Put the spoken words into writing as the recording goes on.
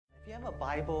have a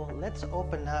Bible, let's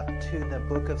open up to the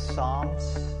book of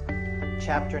Psalms,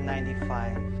 chapter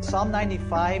 95. Psalm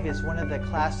 95 is one of the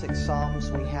classic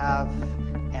psalms we have,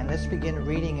 and let's begin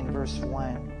reading in verse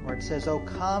 1, where it says, "O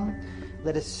come,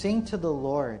 let us sing to the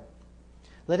Lord.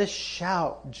 Let us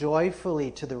shout joyfully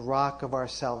to the rock of our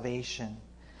salvation.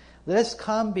 Let us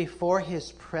come before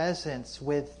His presence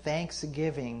with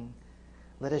thanksgiving.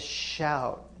 Let us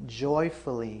shout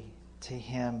joyfully to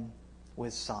Him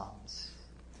with psalms."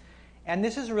 And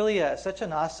this is really such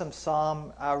an awesome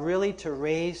psalm, really to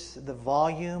raise the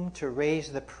volume, to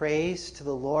raise the praise to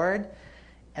the Lord,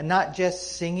 and not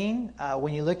just singing.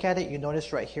 When you look at it, you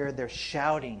notice right here, they're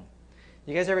shouting.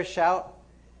 You guys ever shout?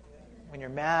 When you're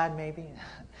mad, maybe?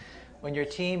 When your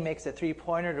team makes a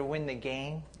three-pointer to win the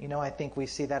game? You know, I think we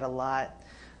see that a lot.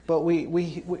 But we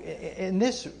in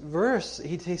this verse,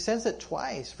 he says it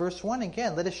twice. Verse 1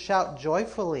 again, let us shout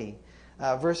joyfully.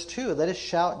 Verse 2, let us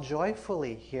shout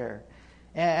joyfully here.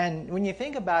 And when you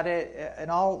think about it,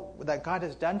 and all that God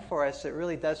has done for us, it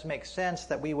really does make sense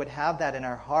that we would have that in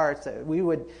our hearts, that we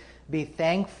would be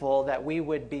thankful, that we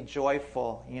would be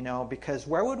joyful, you know, because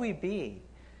where would we be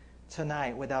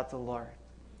tonight without the Lord?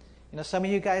 You know, some of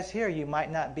you guys here, you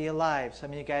might not be alive.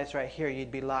 Some of you guys right here,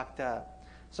 you'd be locked up.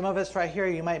 Some of us right here,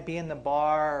 you might be in the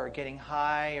bar or getting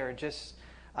high or just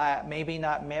maybe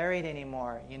not married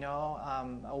anymore, you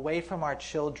know, away from our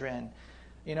children.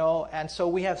 You know, and so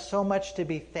we have so much to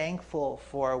be thankful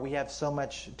for. We have so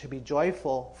much to be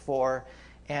joyful for.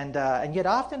 And yet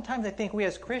oftentimes I think we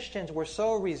as Christians, we're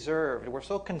so reserved. We're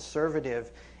so conservative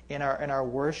in our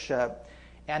worship.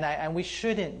 And we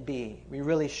shouldn't be. We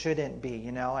really shouldn't be,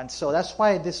 you know. And so that's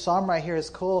why this psalm right here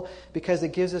is cool, because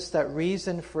it gives us that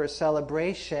reason for a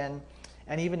celebration.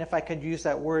 And even if I could use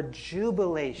that word,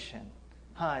 jubilation.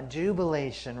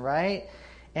 Jubilation, right?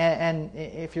 And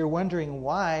if you're wondering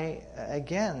why,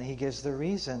 again, he gives the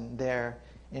reason there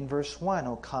in verse 1.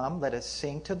 "O come, let us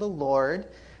sing to the Lord.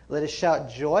 Let us shout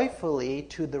joyfully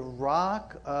to the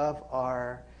rock of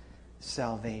our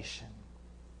salvation."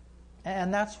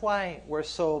 And that's why we're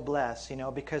so blessed, you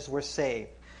know, because we're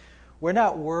saved. We're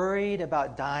not worried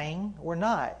about dying. We're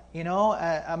not, you know.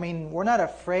 I mean, we're not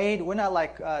afraid. We're not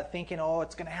like thinking, oh,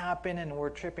 it's going to happen and we're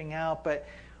tripping out. But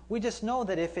we just know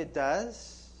that if it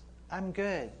does, I'm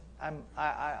good.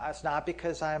 It's not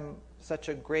because I'm such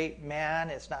a great man.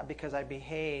 It's not because I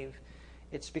behave.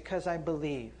 It's because I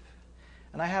believe.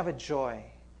 And I have a joy.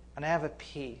 And I have a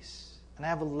peace. And I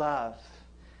have a love.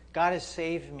 God has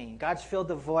saved me. God's filled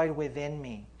the void within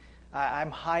me.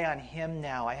 I'm high on Him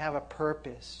now. I have a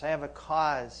purpose. I have a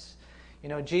cause. You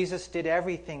know, Jesus did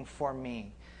everything for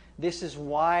me. This is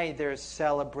why there's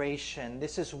celebration.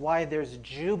 This is why there's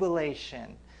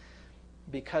jubilation.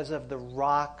 Because of the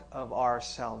rock of our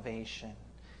salvation.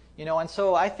 You know, and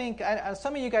so I think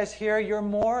some of you guys here, you're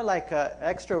more like an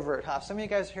extrovert, huh? Some of you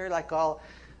guys here like all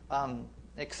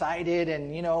excited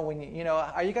and, you know, when you know,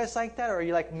 are you guys like that, or are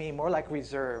you like me, more like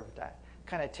reserved? I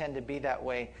kind of tend to be that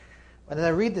way. When I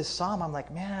read this psalm, I'm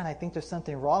like, man, I think there's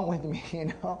something wrong with me,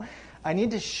 you know. I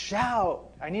need to shout.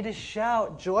 I need to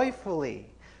shout joyfully.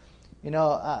 You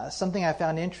know, something I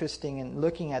found interesting in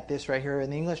looking at this right here in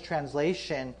the English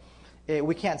translation,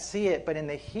 we can't see it, but in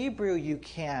the Hebrew you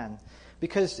can.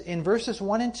 Because in verses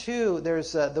 1 and 2,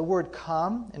 there's the word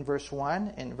come in verse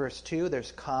 1. In verse 2,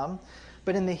 there's come.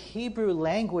 But in the Hebrew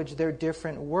language, they're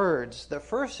different words. The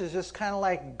first is just kind of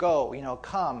like go, you know,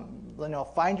 come, you know,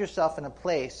 find yourself in a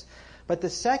place. But the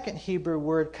second Hebrew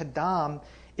word, kadam,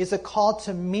 is a call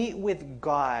to meet with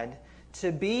God,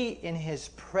 to be in His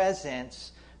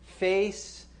presence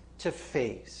face to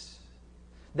face.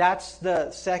 That's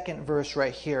the second verse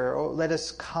right here. Oh, let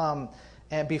us come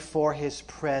and before His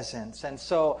presence. And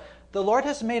so the Lord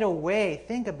has made a way,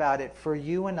 think about it, for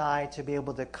you and I to be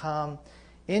able to come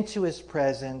into His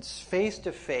presence face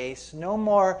to face. No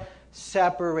more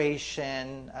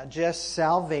separation, just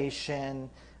salvation,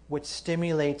 which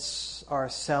stimulates our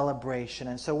celebration.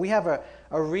 And so we have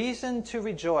a reason to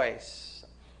rejoice.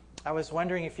 I was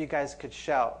wondering if you guys could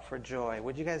shout for joy.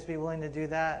 Would you guys be willing to do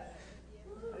that?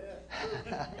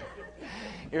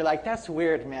 You're like, that's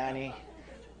weird, Manny.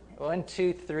 1,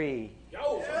 2, 3.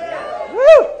 Yeah.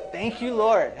 Woo! Thank you,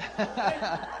 Lord.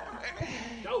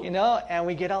 You know, and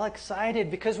we get all excited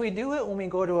because we do it when we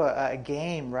go to a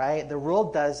game, right? The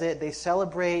world does it. They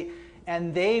celebrate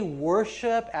and they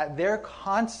worship at their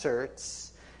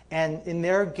concerts, and in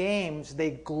their games,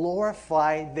 they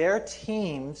glorify their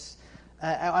teams,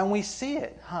 and we see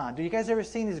it, huh? Do you guys ever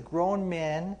seen these grown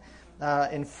men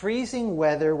in freezing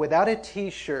weather without a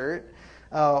T-shirt,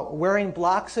 wearing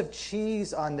blocks of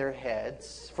cheese on their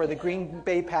heads for the Green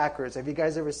Bay Packers? Have you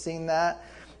guys ever seen that?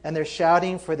 and they're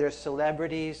shouting for their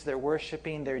celebrities, they're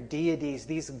worshiping their deities,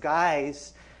 these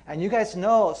guys. And you guys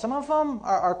know, some of them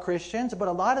are Christians, but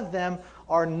a lot of them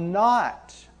are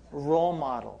not role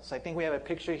models. I think we have a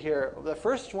picture here. The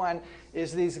first one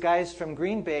is these guys from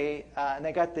Green Bay, and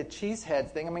they got the cheese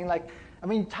heads thing. I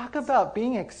mean, talk about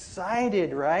being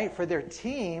excited, right, for their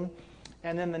team.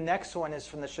 And then the next one is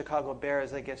from the Chicago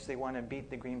Bears. I guess they want to beat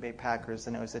the Green Bay Packers,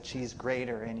 and it was a cheese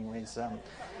grater anyways.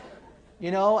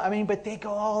 But they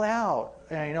go all out,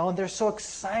 and they're so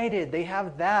excited. They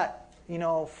have that,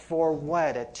 for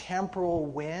what? A temporal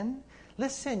win?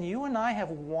 Listen, you and I have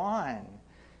won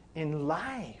in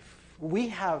life.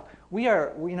 We are,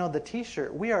 the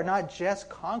t-shirt, we are not just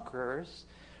conquerors,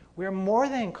 we are more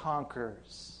than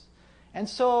conquerors. And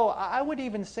so I would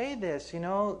even say this,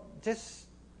 just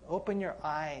open your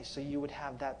eyes so you would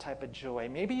have that type of joy.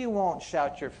 Maybe you won't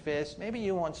shout your fist, maybe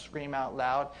you won't scream out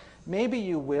loud, maybe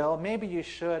you will, maybe you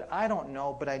should, I don't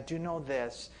know, but I do know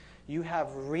this. You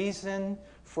have reason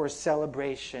for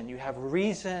celebration. You have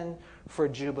reason for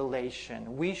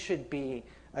jubilation. We should be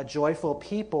a joyful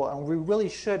people, and we really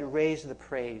should raise the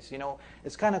praise.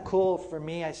 It's kind of cool for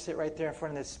me. I sit right there in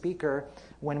front of the speaker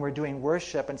when we're doing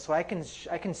worship, and so I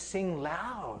can sing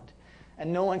loud,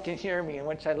 and no one can hear me,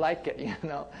 which I like it,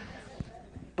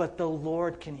 But the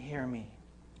Lord can hear me.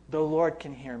 The Lord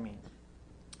can hear me.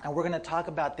 And we're going to talk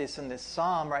about this in this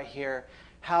psalm right here.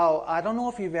 How, I don't know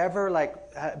if you've ever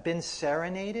been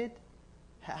serenaded.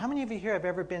 How many of you here have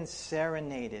ever been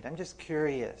serenaded? I'm just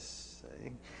curious.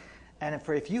 And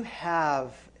if you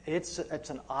have, it's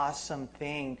an awesome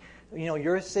thing.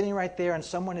 You're sitting right there and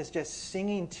someone is just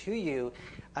singing to you.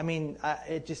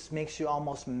 It just makes you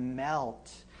almost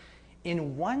melt.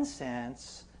 In one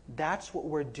sense, that's what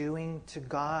we're doing to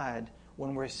God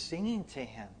when we're singing to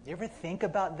Him. You ever think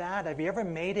about that? Have you ever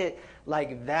made it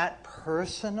like that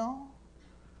personal?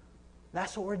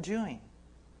 That's what we're doing.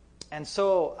 And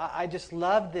so I just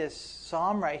love this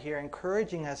psalm right here,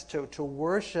 encouraging us to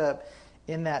worship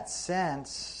in that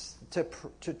sense,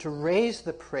 to raise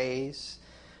the praise.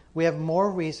 We have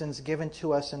more reasons given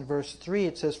to us in verse 3.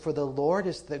 It says, "For the Lord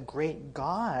is the great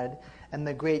God and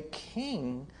the great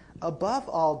King above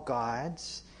all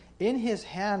gods. In His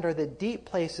hand are the deep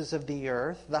places of the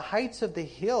earth. The heights of the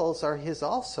hills are His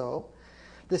also.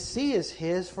 The sea is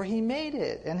His, for He made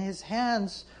it, and His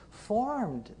hands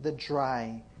formed the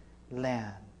dry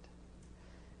land."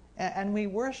 And we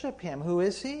worship Him. Who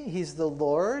is He? He's the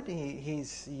Lord.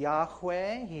 He's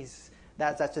Yahweh.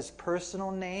 That's His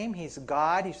personal name. He's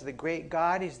God. He's the great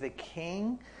God. He's the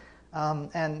King.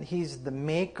 And He's the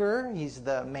maker. He's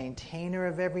the maintainer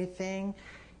of everything.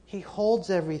 He holds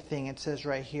everything, it says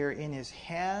right here, in His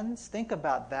hands. Think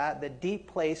about that. The deep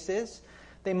places.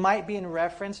 They might be in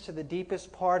reference to the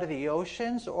deepest part of the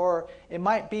oceans, or it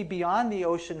might be beyond the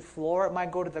ocean floor. It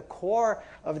might go to the core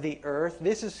of the earth.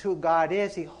 This is who God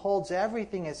is. He holds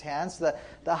everything in His hands. The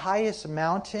highest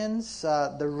mountains,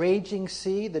 the raging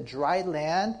sea, the dry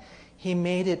land. He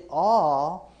made it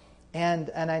all.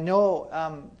 And I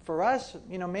know for us,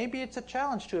 maybe it's a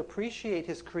challenge to appreciate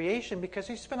His creation, because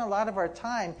we spend a lot of our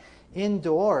time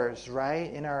indoors,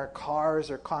 right, in our cars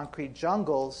or concrete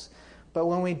jungles. But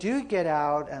when we do get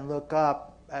out and look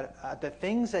up at the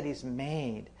things that He's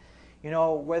made,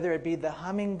 whether it be the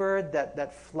hummingbird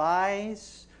that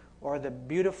flies or the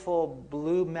beautiful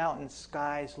blue mountain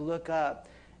skies, look up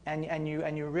and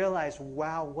you realize,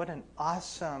 wow, what an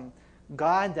awesome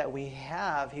God that we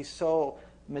have. He's so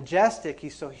majestic,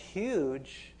 He's so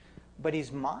huge, but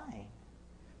He's mine.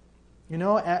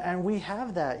 And we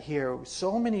have that here.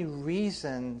 So many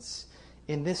reasons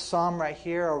in this psalm right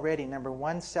here already. Number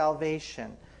 1,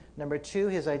 salvation. Number 2,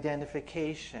 His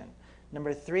identification.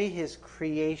 Number 3, His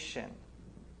creation.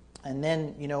 And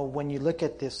then, when you look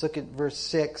at this, look at verse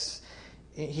 6.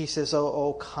 He says,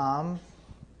 oh, come.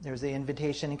 There's the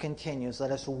invitation and continues.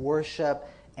 Let us worship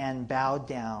and bow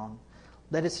down.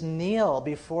 Let us kneel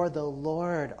before the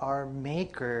Lord our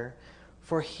Maker,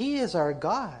 for He is our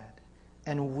God,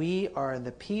 and we are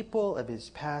the people of His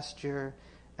pasture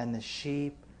and the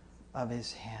sheep of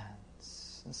His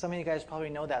hands. And some of you guys probably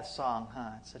know that song,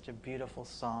 huh? It's such a beautiful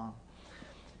song.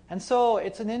 And so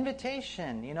it's an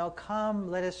invitation, come,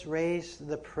 let us raise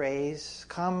the praise.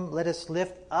 Come, let us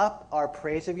lift up our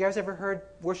praise. Have you guys ever heard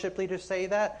worship leaders say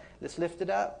that? Let's lift it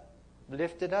up.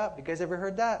 Lift it up. You guys ever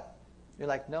heard that? You're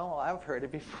like, no, I've heard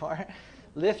it before.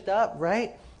 Lift up,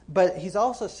 right? But He's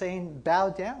also saying, bow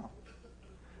down.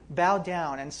 Bow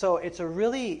down. And so it's a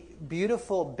really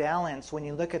beautiful balance when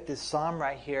you look at this psalm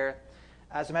right here.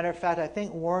 As a matter of fact, I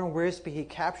think Warren Wiersbe, he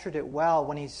captured it well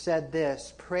when he said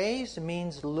this: praise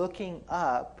means looking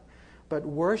up, but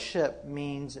worship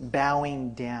means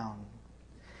bowing down.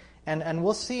 And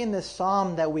we'll see in this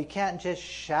psalm that we can't just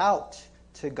shout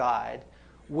to God.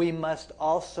 We must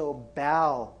also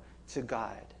bow to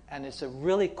God. And it's a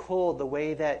really cool the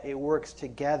way that it works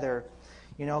together.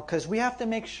 Because we have to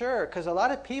make sure, because a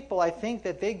lot of people, I think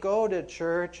that they go to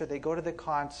church or they go to the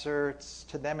concerts,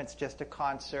 to them it's just a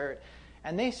concert,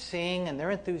 and they sing and they're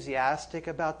enthusiastic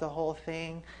about the whole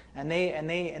thing, and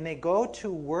they go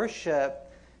to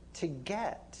worship to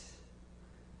get.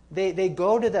 They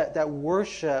go to that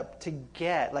worship to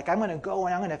get. Like, I'm going to go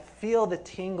and I'm going to feel the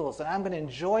tingles and I'm going to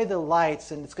enjoy the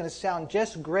lights and it's going to sound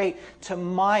just great to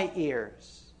my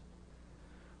ears.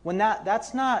 When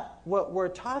that's not what we're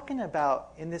talking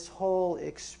about in this whole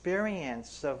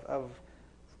experience of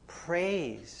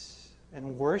praise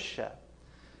and worship.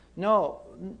 No,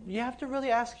 you have to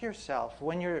really ask yourself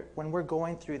when we're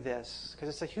going through this, because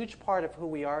it's a huge part of who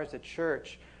we are as a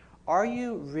church. Are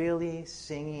you really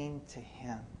singing to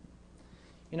Him?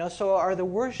 So are the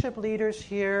worship leaders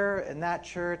here in that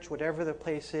church, whatever the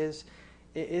place is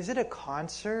it a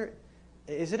concert?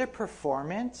 Is it a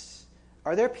performance?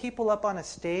 Are there people up on a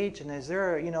stage, and is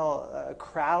there, a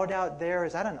crowd out there?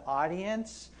 Is that an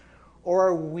audience? Or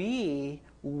are we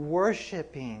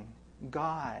worshiping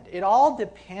God? It all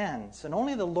depends, and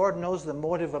only the Lord knows the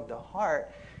motive of the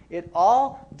heart. It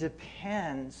all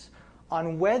depends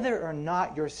on whether or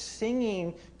not you're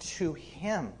singing to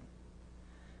Him.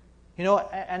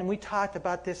 And we talked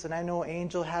about this, and I know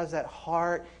Angel has that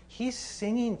heart. He's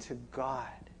singing to God.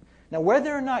 Now,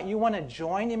 whether or not you want to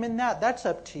join him in that, that's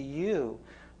up to you.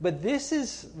 But this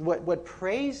is what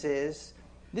praise is.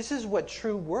 This is what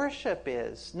true worship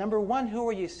is. Number one, who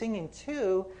are you singing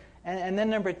to? And then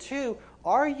number two,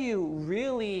 are you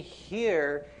really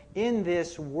here in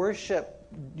this worship,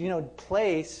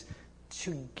 place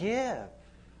to give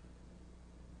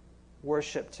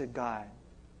worship to God?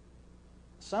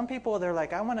 Some people, they're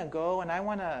like, I want to go and I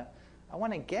want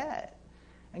to get.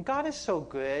 And God is so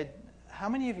good. How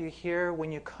many of you here,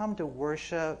 when you come to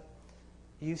worship,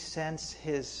 you sense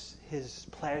His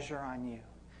pleasure on you?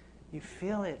 You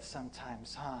feel it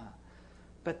sometimes, huh?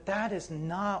 But that is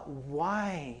not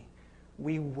why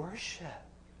we worship.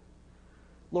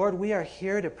 Lord, we are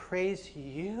here to praise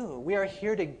You. We are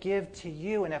here to give to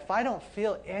You. And if I don't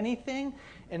feel anything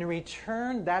in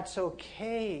return, that's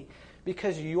okay,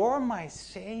 because You're my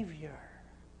Savior.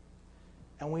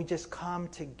 And we just come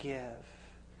to give.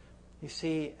 You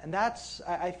see, and that's,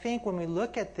 I think when we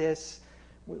look at this,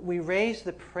 we raise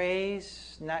the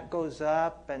praise, and that goes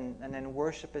up, and then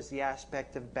worship is the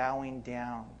aspect of bowing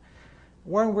down.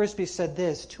 Warren Wiersbe said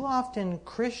this: too often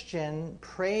Christian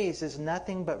praise is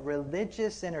nothing but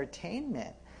religious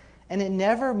entertainment, and it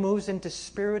never moves into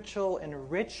spiritual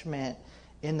enrichment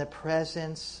in the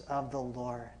presence of the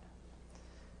Lord.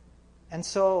 And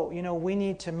so, we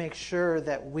need to make sure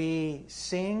that we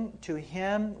sing to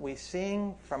Him. We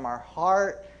sing from our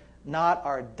heart, not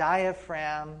our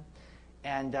diaphragm,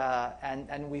 and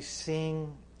we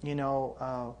sing,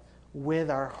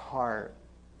 with our heart.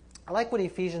 I like what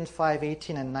Ephesians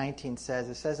 5:18 and 19 says.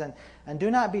 It says, and do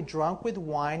not be drunk with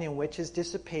wine, in which is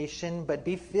dissipation, but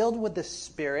be filled with the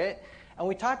Spirit. And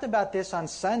we talked about this on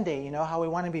Sunday, how we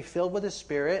want to be filled with the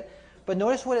Spirit. But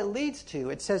notice what it leads to.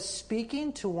 It says,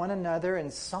 speaking to one another in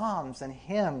psalms and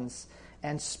hymns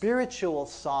and spiritual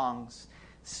songs,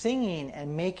 singing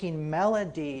and making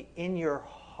melody in your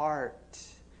heart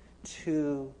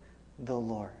to the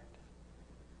Lord.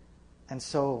 And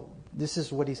so this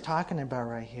is what he's talking about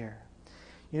right here.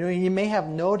 You may have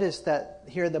noticed that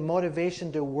here the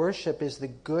motivation to worship is the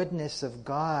goodness of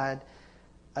God.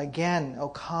 Again, oh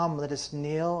come, let us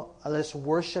kneel, let us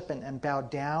worship and bow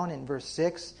down in verse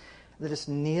 6. Let us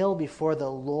kneel before the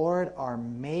Lord our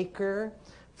Maker,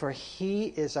 for He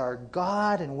is our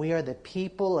God, and we are the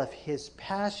people of His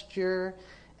pasture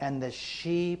and the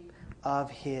sheep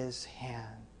of His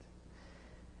hand.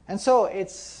 And so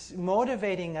it's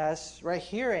motivating us right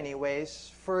here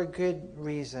anyways for a good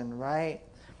reason, right?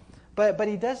 But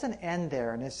he doesn't end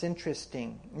there, and it's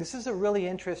interesting. This is a really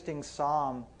interesting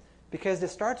psalm because it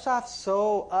starts off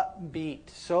so upbeat,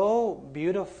 so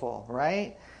beautiful,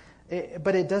 right?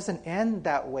 But it doesn't end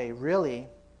that way, really.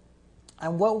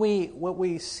 And what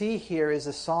we see here is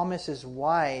the psalmist is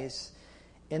wise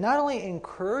in not only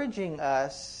encouraging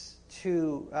us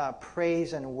to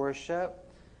praise and worship,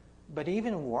 but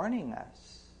even warning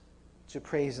us to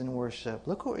praise and worship.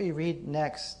 Look what we read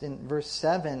next in verse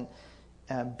 7b.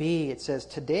 It says,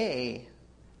 today,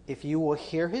 if you will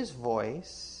hear His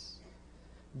voice,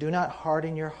 do not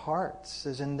harden your hearts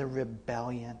as in the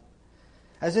rebellion.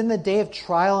 As in the day of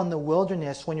trial in the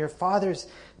wilderness, when your fathers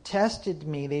tested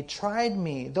me, they tried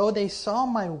me, though they saw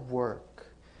my work.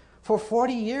 For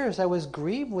 40 years I was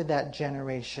grieved with that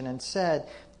generation and said,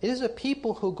 it is a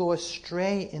people who go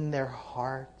astray in their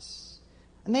hearts,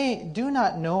 and they do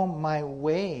not know my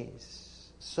ways.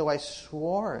 So I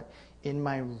swore in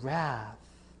my wrath,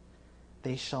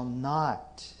 they shall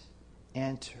not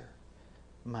enter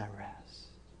my rest.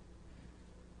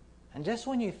 And just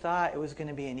when you thought it was going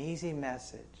to be an easy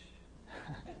message,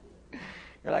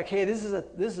 you're like, hey, this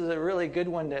is a really good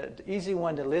one, easy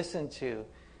one to listen to.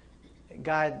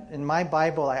 God, in my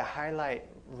Bible, I highlight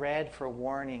red for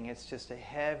warning. It's just a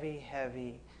heavy,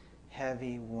 heavy,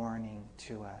 heavy warning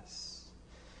to us.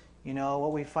 You know,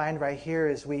 what we find right here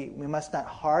is we must not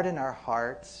harden our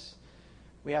hearts.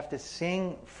 We have to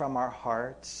sing from our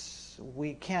hearts.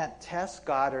 We can't test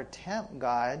God or tempt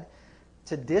God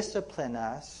to discipline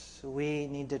us. We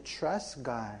need to trust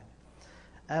God.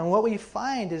 And what we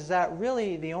find is that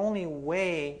really the only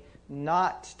way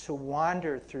not to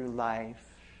wander through life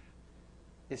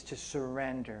is to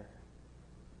surrender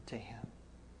to Him.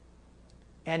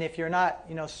 And if you're not,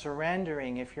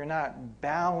 surrendering, if you're not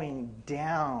bowing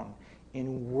down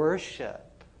in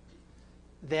worship,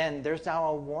 then there's now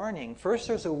a warning. First,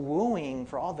 there's a wooing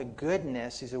for all the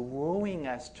goodness. He's wooing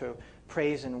us to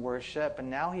praise and worship. And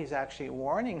now He's actually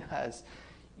warning us,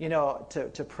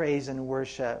 to praise and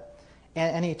worship.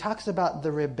 And He talks about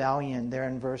the rebellion there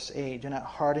in verse 8. Do not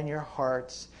harden your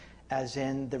hearts as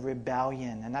in the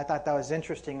rebellion. And I thought that was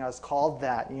interesting. I was called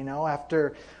that,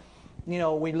 after,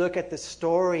 we look at the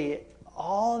story,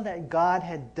 all that God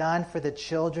had done for the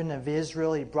children of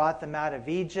Israel. He brought them out of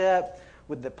Egypt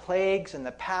with the plagues and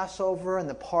the Passover and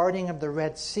the parting of the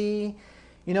Red Sea.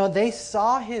 They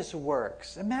saw His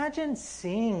works. Imagine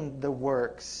seeing the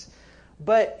works,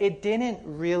 but it didn't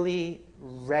really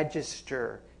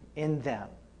register in them.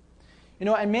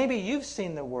 And maybe you've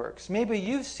seen the works. Maybe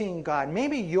you've seen God.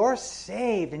 Maybe you're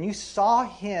saved and you saw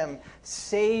Him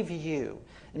save you.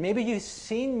 And maybe you've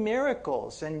seen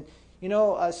miracles. And,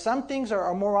 some things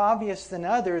are more obvious than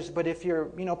others. But if you're,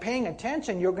 paying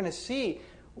attention, you're going to see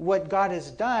what God has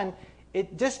done.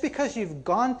 Just because you've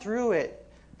gone through it,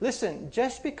 listen,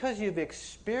 just because you've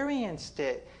experienced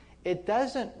it, it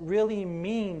doesn't really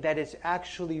mean that it's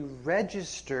actually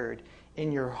registered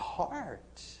in your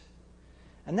heart.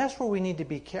 And that's where we need to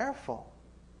be careful.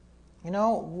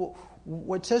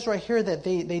 What says right here that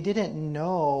they didn't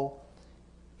know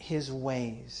His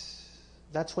ways.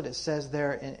 That's what it says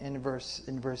there in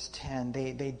verse 10.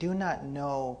 They do not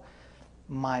know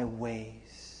my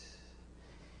ways.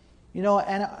 And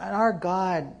our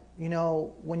God,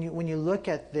 when you look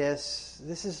at this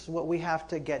is what we have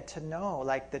to get to know.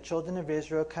 Like the children of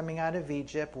Israel coming out of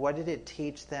Egypt, what did it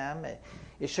teach them?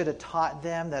 It should have taught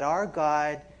them that our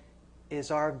God is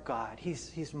our God.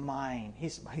 He's mine.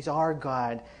 He's our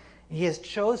God. He has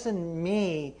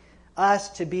chosen us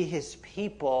to be His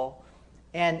people.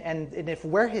 And if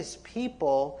we're His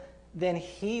people, then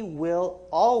He will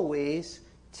always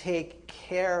take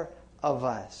care of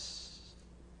us.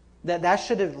 That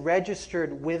should have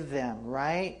registered with them,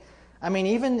 right? I mean,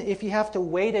 even if you have to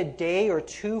wait a day or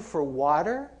two for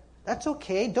water, that's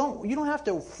okay. You don't have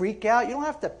to freak out. You don't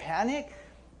have to panic.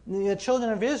 The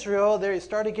children of Israel, they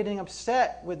started getting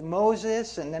upset with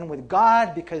Moses and then with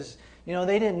God because,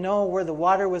 they didn't know where the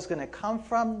water was going to come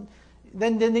from.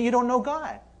 Then you don't know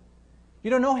God.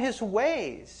 You don't know His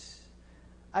ways.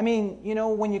 I mean,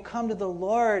 when you come to the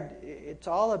Lord, it's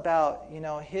all about,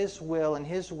 His will and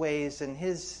His ways and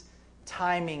His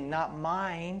timing, not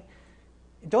mine.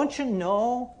 Don't you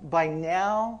know by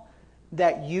now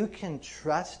that you can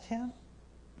trust Him?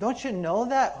 Don't you know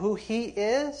that, who He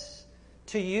is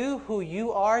to you, who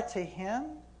you are to Him?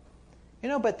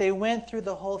 But they went through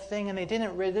the whole thing and they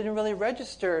didn't really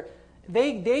register.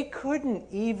 They couldn't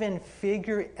even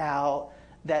figure out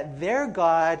that their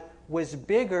God was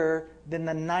bigger than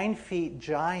the 9-foot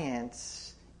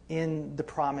giants in the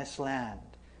promised land.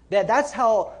 That's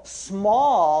how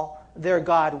small their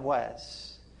God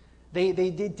was. They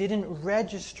didn't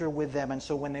register with them. And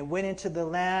so when they went into the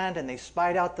land and they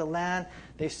spied out the land,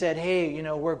 they said, hey,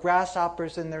 we're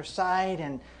grasshoppers in their sight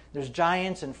and there's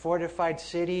giants and fortified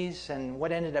cities. And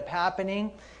what ended up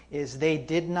happening is they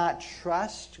did not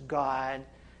trust God.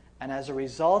 And as a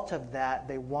result of that,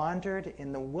 they wandered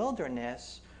in the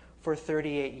wilderness for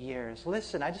 38 years.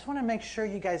 Listen, I just want to make sure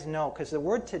you guys know, because the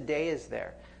word today is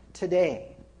there.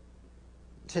 Today.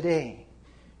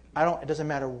 It doesn't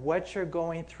matter what you're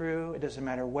going through. It doesn't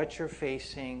matter what you're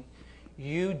facing.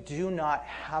 You do not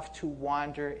have to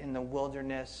wander in the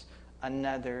wilderness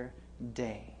another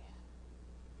day.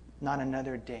 Not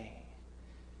another day.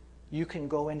 You can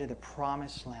go into the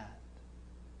promised land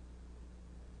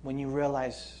when you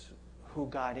realize who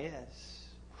God is,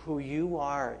 who you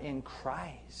are in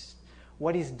Christ.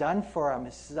 What He's done for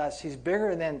us. He's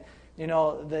bigger than,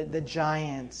 the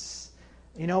giants.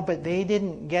 But they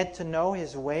didn't get to know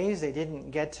His ways. They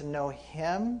didn't get to know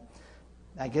Him.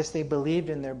 I guess they believed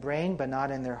in their brain, but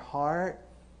not in their heart.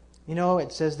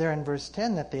 It says there in verse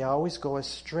 10 that they always go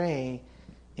astray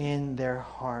in their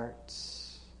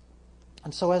hearts.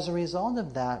 And so as a result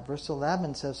of that, verse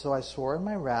 11 says, "So I swore in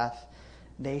my wrath,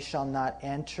 they shall not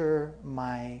enter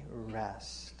my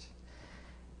rest."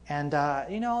 And,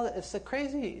 it's a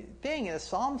crazy thing. The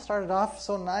psalm started off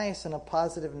so nice in a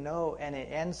positive note, and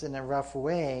it ends in a rough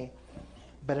way.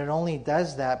 But it only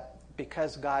does that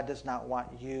because God does not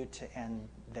want you to end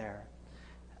there.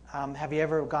 Have you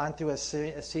ever gone through a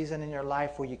season in your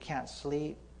life where you can't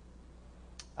sleep?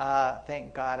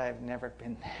 Thank God I've never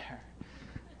been there.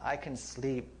 I can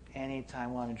sleep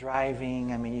anytime while I'm driving.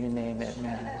 You name it,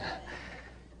 man.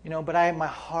 But my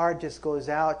heart just goes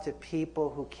out to people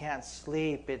who can't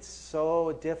sleep. It's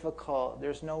so difficult.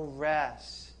 There's no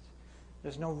rest.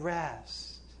 There's no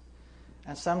rest.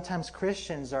 And sometimes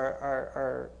Christians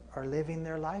are living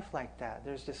their life like that.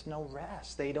 There's just no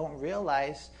rest. They don't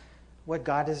realize what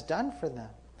God has done for them.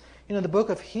 The book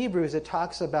of Hebrews, it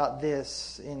talks about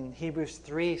this in Hebrews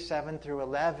 3, 7 through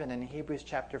 11, and Hebrews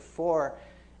chapter 4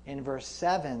 in verse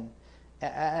 7.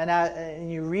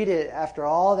 And you read it after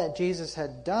all that Jesus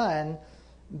had done.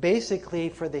 Basically,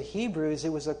 for the Hebrews, it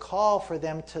was a call for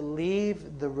them to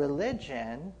leave the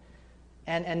religion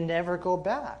and never go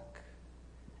back.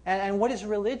 And what is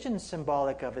religion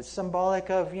symbolic of? It's symbolic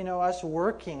of, us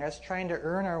working, us trying to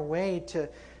earn our way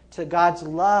to God's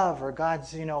love or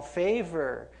God's,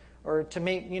 favor, or to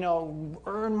make,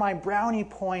 earn my brownie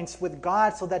points with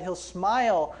God so that He'll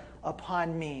smile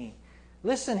upon me.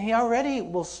 Listen, He already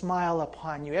will smile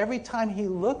upon you every time He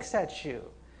looks at you.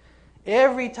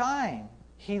 Every time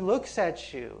He looks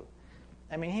at you.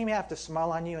 He may have to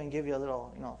smile on you and give you a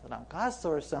little, trancazo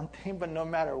or something, but no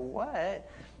matter what,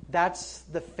 that's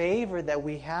the favor that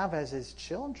we have as His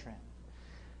children.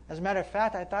 As a matter of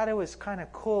fact, I thought it was kind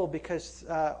of cool because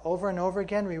over and over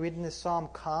again we read in this psalm,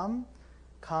 "Come,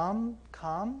 come,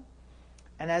 come."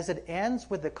 And as it ends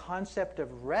with the concept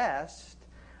of rest,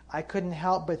 I couldn't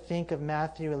help but think of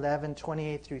Matthew 11,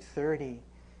 28 through 30.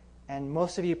 And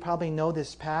most of you probably know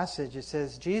this passage. It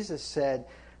says, Jesus said,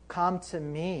 "Come to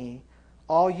me,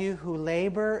 all you who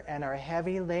labor and are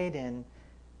heavy laden,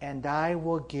 and I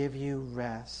will give you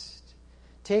rest.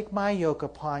 Take my yoke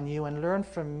upon you and learn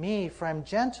from me, for I am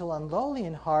gentle and lowly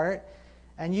in heart,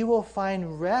 and you will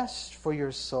find rest for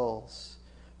your souls.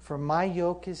 For my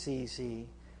yoke is easy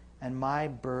and my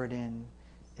burden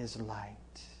is light."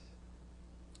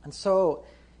 And so,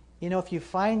 if you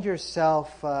find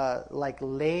yourself like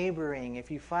laboring,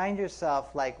 if you find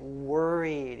yourself like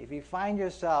worried, if you find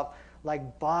yourself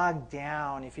like bogged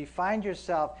down, if you find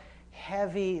yourself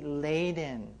heavy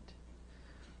laden,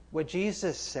 what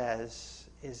Jesus says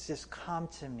is just come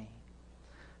to me.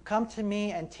 Come to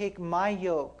me and take my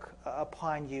yoke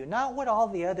upon you. Not what all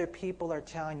the other people are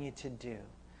telling you to do.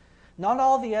 Not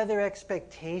all the other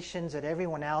expectations that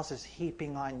everyone else is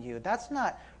heaping on you. That's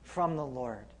not from the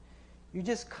Lord. You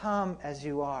just come as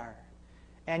you are.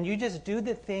 And you just do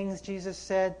the things, Jesus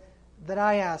said, that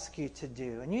I ask you to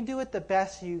do. And you do it the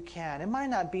best you can. It might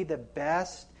not be the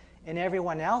best in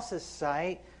everyone else's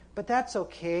sight, but that's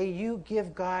okay. You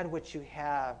give God what you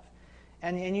have.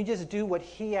 And you just do what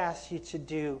He asks you to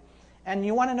do. And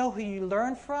you want to know who you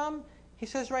learn from? He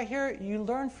says right here, you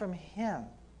learn from Him.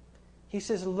 He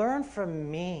says, learn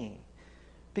from me.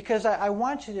 Because I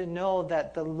want you to know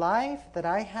that the life that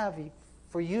I have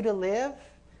for you to live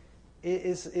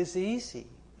is easy.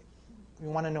 You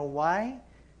want to know why?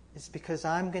 It's because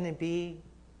I'm going to be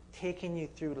taking you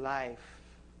through life.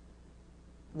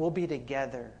 We'll be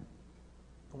together.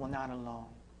 We're not alone.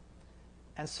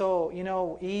 And so,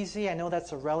 easy, I know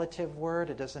that's a relative word.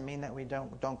 It doesn't mean that we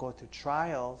don't go through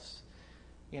trials,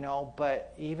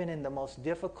 but even in the most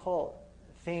difficult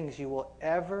things you will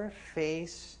ever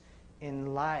face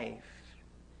in life,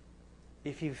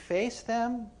 if you face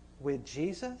them with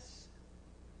Jesus,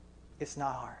 it's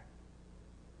not hard.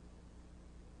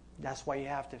 That's why you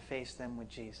have to face them with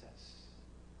Jesus.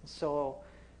 So,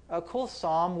 a cool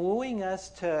psalm wooing us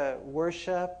to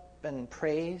worship and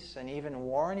praise, and even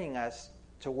warning us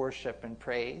to worship and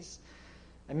praise.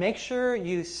 And make sure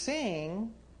you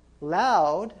sing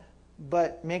loud,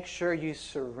 but make sure you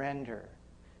surrender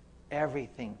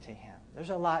everything to Him.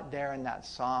 There's a lot there in that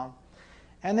psalm.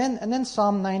 And then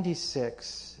Psalm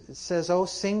 96. It says, "Oh,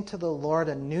 sing to the Lord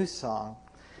a new song.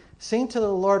 Sing to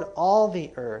the Lord all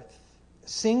the earth.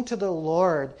 Sing to the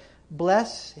Lord,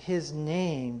 bless His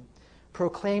name.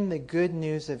 Proclaim the good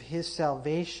news of his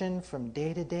salvation from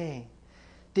day to day.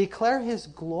 Declare his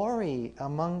glory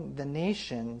among the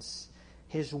nations,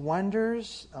 his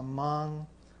wonders among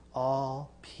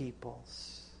all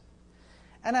peoples.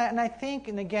 And I think,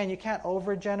 and again, you can't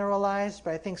overgeneralize,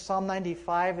 but I think Psalm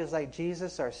 95 is like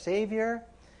Jesus, our Savior,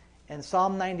 and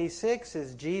Psalm 96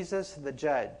 is Jesus, the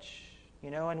Judge.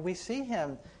 And we see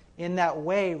him in that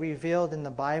way revealed in the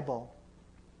Bible.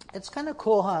 It's kind of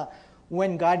cool, huh,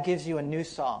 when God gives you a new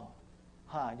song.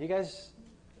 Do you guys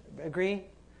agree?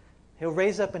 He'll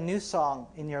raise up a new song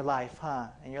in your life,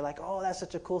 and you're like, oh, that's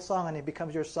such a cool song, and it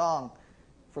becomes your song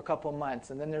for a couple months,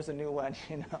 and then there's a new one.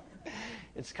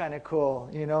 It's kind of cool,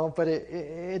 but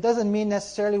it doesn't mean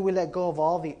necessarily we let go of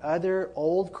all the other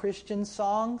old Christian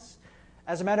songs.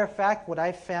 As a matter of fact, what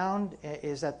I found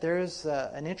is that there's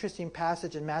an interesting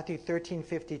passage in Matthew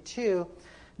 13:52.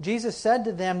 Jesus said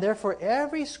to them, therefore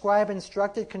every scribe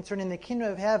instructed concerning the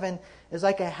kingdom of heaven is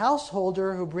like a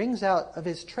householder who brings out of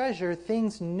his treasure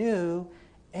things new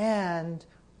and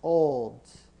old.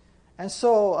 And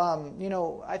so,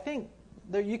 I think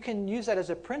that you can use that as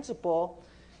a principle,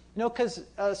 because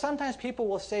sometimes people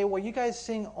will say, well, you guys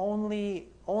sing only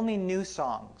new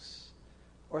songs.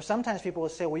 Or sometimes people will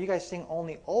say, well, you guys sing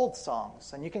only old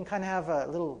songs. And you can kind of have a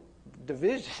little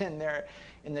division there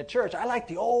in the church. I like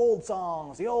the old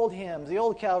songs, the old hymns, the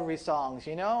old Calvary songs,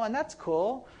 and that's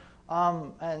cool.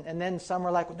 And then some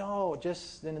are like, no,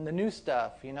 just the new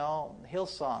stuff,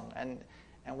 Hillsong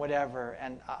and whatever.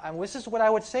 And this is what I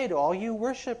would say to all you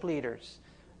worship leaders.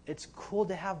 It's cool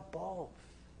to have both.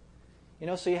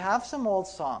 So you have some old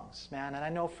songs, man. And I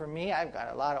know for me, I've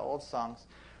got a lot of old songs.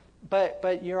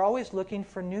 But you're always looking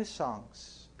for new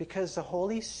songs because the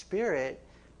Holy Spirit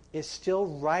is still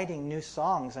writing new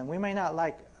songs. And we may not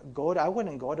I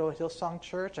wouldn't go to a Hillsong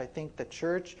church. I think the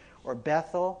church or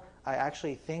Bethel, I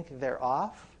actually think they're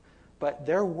off. But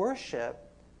their worship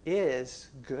is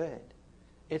good.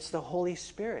 It's the Holy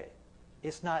Spirit.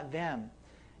 It's not them.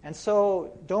 And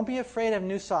so don't be afraid of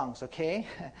new songs, okay?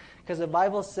 Because the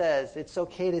Bible says it's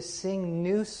okay to sing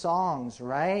new songs,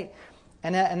 right?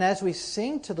 And as we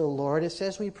sing to the Lord, it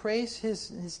says we praise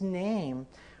His name.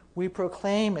 We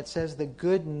proclaim, it says, the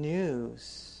good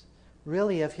news,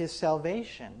 really, of His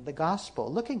salvation, the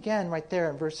gospel. Look again right there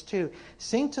in verse 2.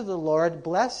 Sing to the Lord,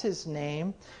 bless His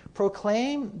name,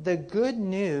 proclaim the good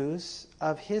news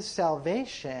of His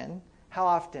salvation. How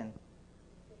often?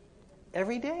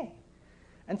 Every day.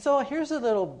 And so here's a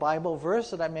little Bible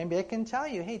verse that maybe I can tell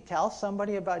you. Hey, tell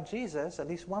somebody about Jesus, at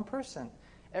least one person,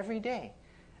 every day.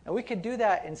 And we could do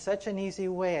that in such an easy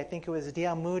way. I think it was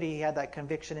D.L. Moody, he had that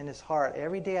conviction in his heart.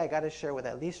 Every day I got to share with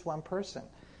at least one person.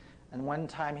 And one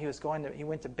time he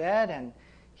went to bed and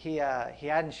he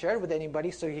hadn't shared with anybody,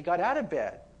 so he got out of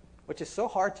bed, which is so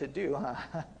hard to do,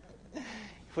 huh? He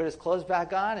put his clothes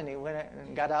back on and he went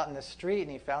and got out in the street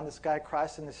and he found this guy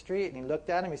crossing the street and he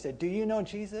looked at him. He said, do you know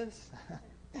Jesus?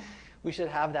 We should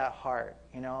have that heart,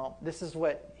 This is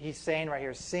what he's saying right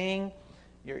here. Sing.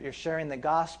 You're sharing the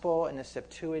gospel. In the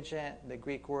Septuagint, the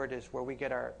Greek word is where we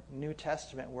get our New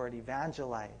Testament word,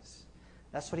 evangelize.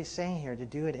 That's what he's saying here, to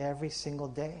do it every single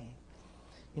day.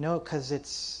 Because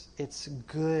it's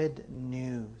good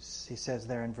news, he says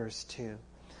there in verse 2.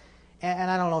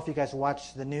 And I don't know if you guys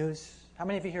watch the news. How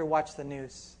many of you here watch the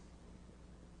news?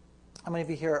 How many of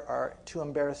you here are too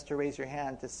embarrassed to raise your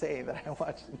hand to say that I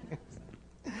watch the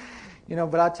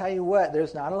news? But I'll tell you what,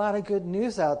 there's not a lot of good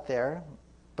news out there.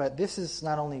 But this is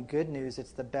not only good news,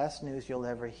 it's the best news you'll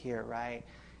ever hear, right?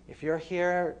 If you're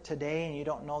here today and you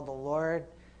don't know the Lord,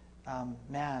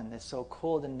 man, it's so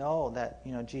cool to know that,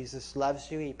 Jesus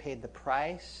loves you. He paid the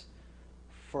price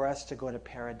for us to go to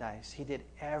paradise. He did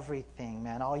everything,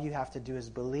 man. All you have to do is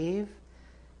believe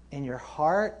in your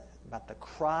heart about the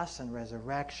cross and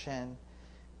resurrection.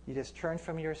 You just turn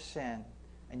from your sin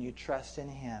and you trust in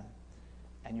Him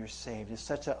and you're saved. It's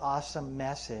such an awesome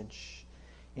message.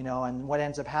 And what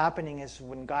ends up happening is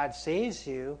when God saves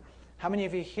you, how many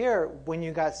of you here, when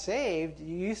you got saved,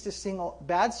 you used to sing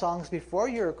bad songs before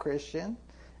you were a Christian,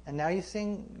 and now you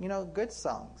sing, good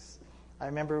songs. I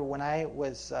remember when I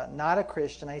was not a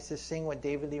Christian, I used to sing with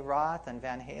David Lee Roth and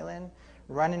Van Halen,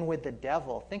 Running with the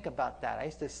Devil. Think about that. I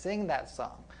used to sing that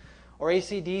song. Or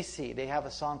AC/DC, they have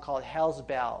a song called Hell's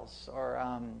Bells,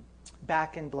 or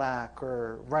Back in Black,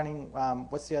 or Running,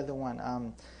 what's the other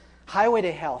one? Highway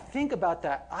to Hell. Think about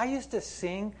that. I used to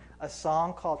sing a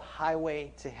song called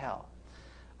Highway to Hell.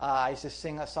 I used to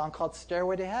sing a song called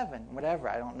Stairway to Heaven, whatever.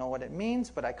 I don't know what it means,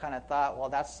 but I kind of thought, well,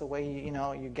 that's the way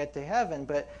you get to heaven.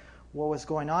 But what was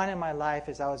going on in my life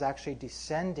is I was actually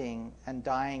descending and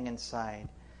dying inside.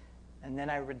 And then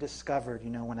I discovered,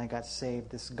 when I got saved,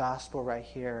 this gospel right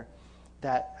here.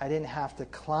 that I didn't have to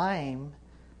climb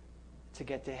to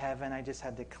get to heaven. I just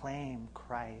had to claim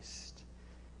Christ,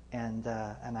 and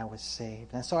I was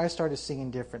saved. And so I started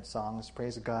singing different songs,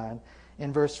 praise God.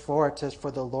 In verse 4 it says,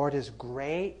 "For the Lord is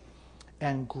great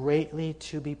and greatly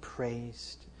to be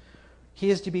praised. He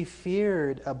is to be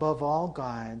feared above all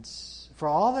gods. For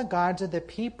all the gods of the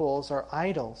peoples are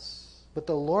idols, but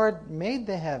the Lord made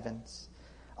the heavens.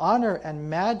 Honor and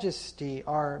majesty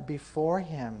are before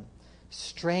him.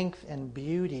 Strength and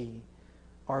beauty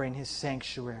are in his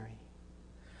sanctuary."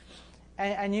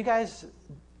 And you guys,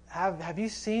 have you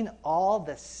seen all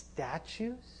the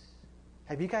statues?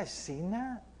 Have you guys seen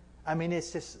that? I mean,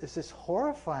 it's just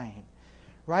horrifying,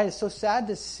 right? It's so sad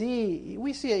to see.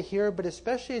 We see it here, but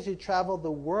especially as you travel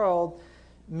the world,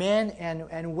 men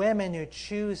and women who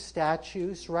choose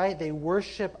statues, right? They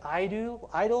worship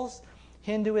idols,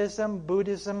 Hinduism,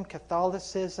 Buddhism,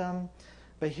 Catholicism.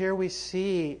 But here we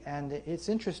see, and it's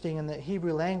interesting, in the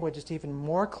Hebrew language it's even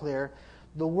more clear,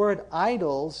 the word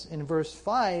idols in verse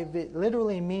 5, it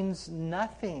literally means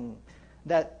nothing.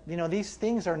 That, these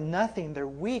things are nothing. They're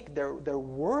weak. They're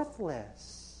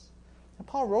worthless. And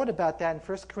Paul wrote about that in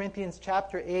 1 Corinthians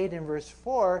chapter 8 and verse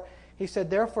 4. He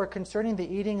said, "Therefore, concerning the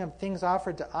eating of things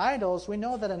offered to idols, we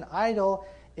know that an idol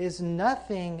is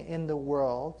nothing in the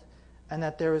world, and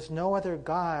that there is no other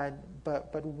God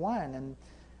but one."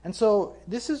 And so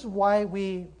this is why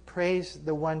we praise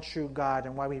the one true God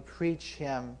and why we preach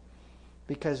him,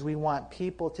 because we want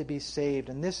people to be saved.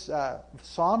 And this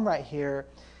psalm right here,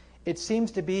 it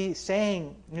seems to be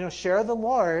saying, share the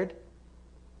Lord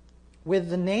with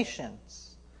the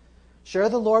nations. Share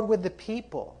the Lord with the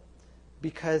people,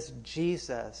 because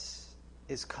Jesus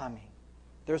is coming.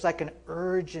 There's like an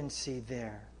urgency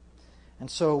there. And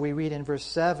so we read in verse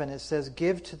 7, it says,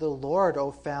 "Give to the Lord,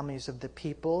 O families of the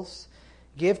peoples.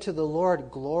 Give to the Lord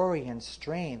glory and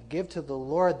strength. Give to the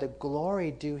Lord the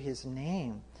glory due his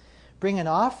name. Bring an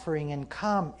offering and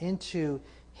come into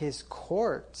his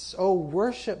courts. O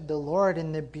worship the Lord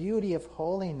in the beauty of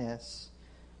holiness.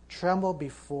 Tremble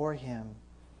before him,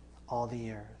 all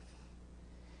the earth."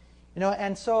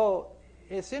 And so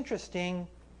it's interesting.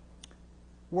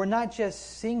 We're not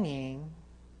just singing,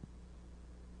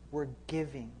 we're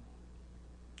giving.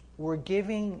 We're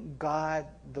giving God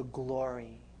the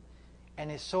glory. And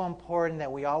it's so important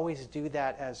that we always do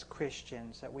that as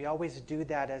Christians, that we always do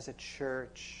that as a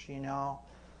church,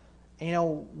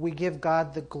 we give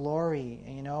God the glory,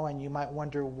 and you might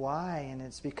wonder why, and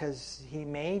it's because he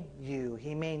made you,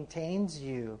 he maintains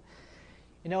you.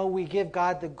 We give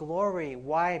God the glory.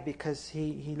 Why? Because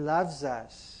he loves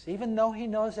us. Even though he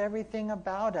knows everything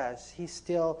about us, he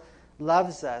still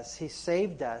loves us. He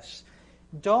saved us.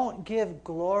 Don't give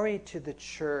glory to the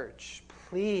church,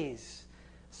 please.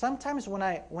 Sometimes when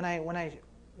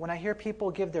I hear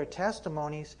people give their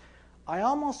testimonies, I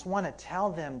almost want to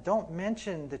tell them, don't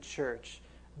mention the church.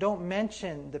 Don't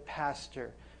mention the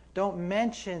pastor. Don't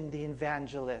mention the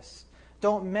evangelist.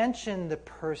 Don't mention the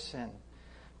person.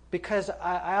 Because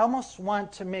I just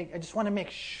want to make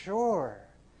sure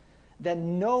that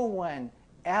no one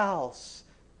else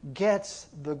gets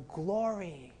the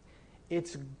glory.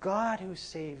 It's God who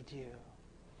saved you.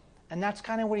 And that's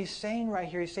kind of what he's saying right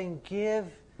here. He's saying,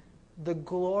 give the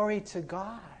glory to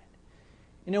God.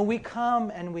 We come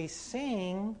and we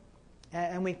sing,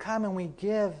 and we come and we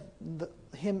give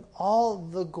him all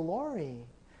the glory.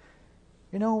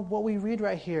 What we read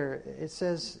right here, it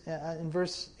says in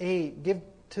verse 8, "Give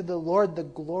to the Lord the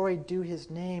glory due his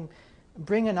name.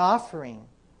 Bring an offering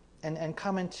and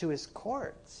come into his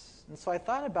courts." And so I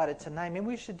thought about it tonight. Maybe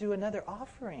we should do another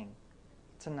offering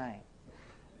tonight.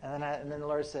 And then the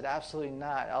Lord said, "Absolutely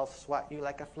not. I'll swat you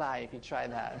like a fly if you try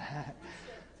that."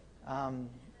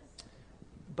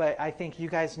 But I think you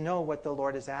guys know what the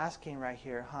Lord is asking right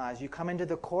here, huh? As you come into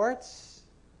the courts,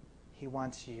 he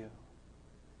wants you.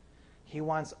 He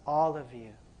wants all of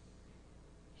you.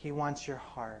 He wants your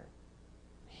heart.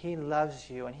 He loves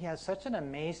you, and he has such an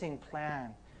amazing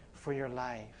plan for your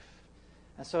life.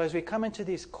 And so as we come into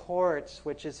these courts,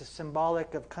 which is a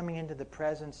symbolic of coming into the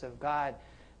presence of God,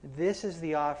 this is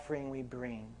the offering we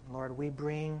bring. Lord, we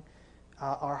bring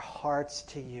our hearts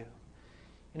to you.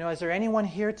 Is there anyone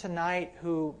here tonight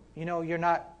who, you're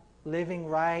not living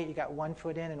right, you got one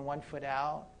foot in and one foot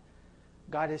out?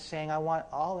 God is saying, I want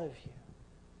all of you.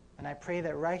 And I pray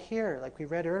that right here, like we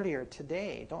read earlier,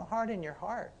 today, don't harden your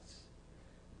hearts.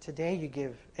 Today you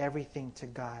give everything to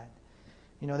God.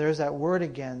 There's that word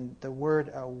again, the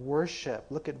word worship.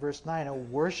 Look at verse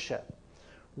 9, worship.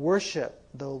 Worship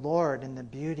the Lord in the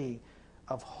beauty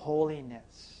of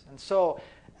holiness. And so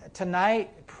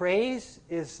tonight, praise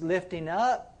is lifting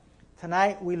up.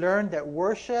 Tonight we learned that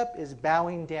worship is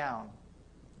bowing down.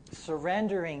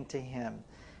 surrendering to Him.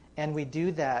 And we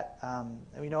do that,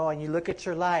 and you look at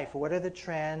your life, what are the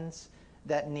trends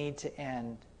that need to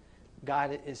end?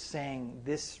 God is saying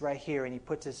this right here, and He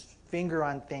puts His finger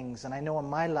on things. And I know in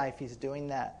my life He's doing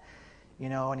that,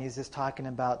 and He's just talking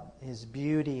about His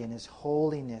beauty and His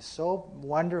holiness. So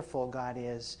wonderful God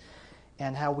is,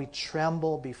 and how we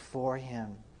tremble before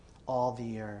Him, all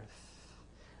the earth.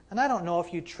 And I don't know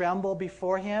if you tremble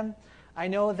before Him. I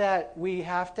know that we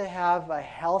have to have a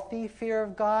healthy fear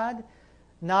of God,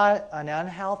 not an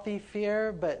unhealthy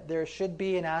fear, but there should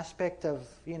be an aspect of,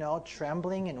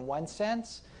 trembling in one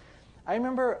sense. I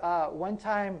remember one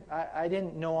time, I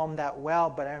didn't know him that well,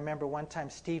 but I remember one time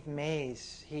Steve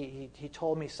Mays, he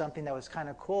told me something that was kind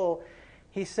of cool.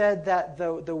 He said that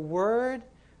the word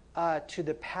to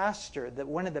the pastor, that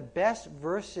one of the best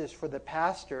verses for the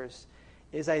pastors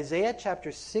is Isaiah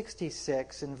chapter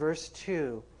 66 and verse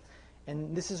 2.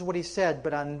 And this is what he said,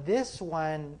 "But on this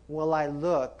one will I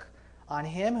look, on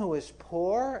him who is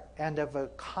poor and of a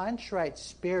contrite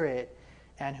spirit,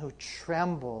 and who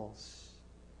trembles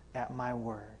at my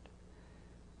word."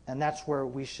 And that's where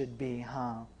we should be,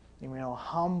 humble,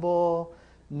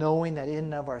 knowing that in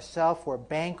and of ourselves we're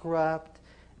bankrupt.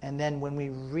 And then when we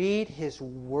read His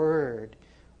word,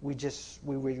 we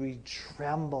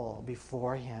tremble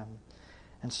before Him.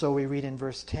 And so we read in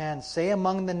verse 10, "Say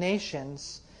among the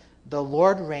nations, the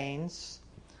Lord reigns.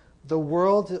 The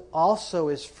world also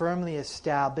is firmly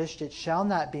established. It shall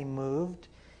not be moved.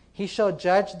 He shall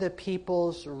judge the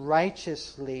peoples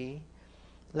righteously.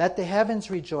 Let the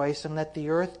heavens rejoice, and let the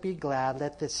earth be glad.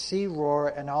 Let the sea roar,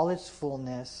 and all its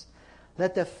fullness.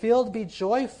 Let the field be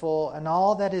joyful, and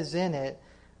all that is in it.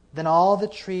 Then all the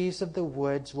trees of the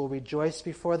woods will rejoice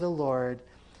before the Lord."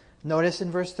 Notice in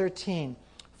verse 13,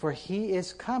 "For He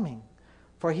is coming.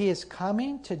 For He is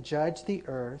coming to judge the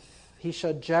earth. He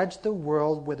shall judge the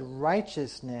world with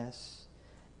righteousness,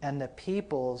 and the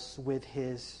peoples with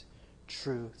His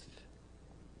truth."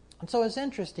 And so it's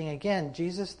interesting, again,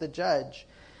 Jesus the judge.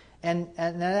 And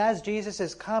as Jesus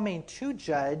is coming to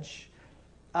judge,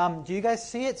 do you guys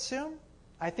see it soon?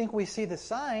 I think we see the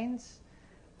signs.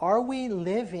 Are we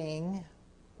living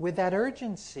with that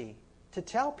urgency to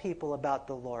tell people about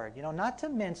the Lord? Not to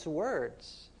mince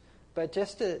words, but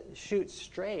just to shoot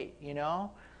straight,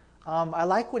 I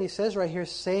like what he says right here,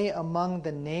 "Say among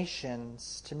the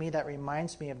nations." To me, that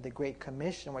reminds me of the Great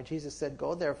Commission, where Jesus said,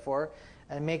 "Go therefore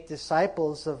and make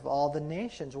disciples of all the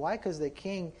nations." Why? Because the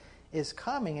King is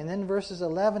coming. And then verses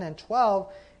 11 and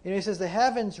 12, he says, "The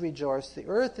heavens rejoice, the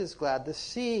earth is glad, the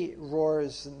sea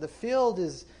roars, and the field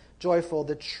is joyful,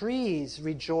 the trees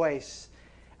rejoice."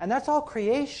 And that's all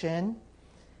creation.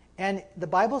 And the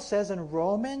Bible says in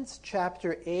Romans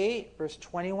chapter 8, verse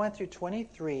 21 through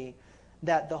 23,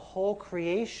 that the whole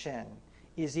creation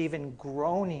is even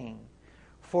groaning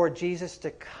for Jesus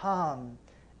to come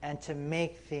and to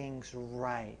make things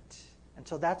right. And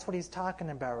so that's what he's talking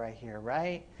about right here,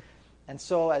 right? And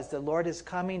so as the Lord is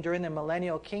coming during the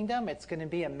millennial kingdom, it's going to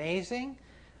be amazing.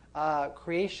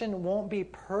 Creation won't be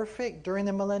perfect during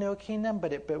the millennial kingdom,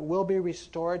 but it will be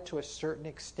restored to a certain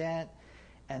extent.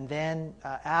 And then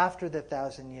after the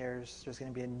 1,000 years, there's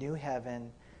going to be a new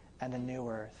heaven and a new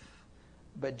earth.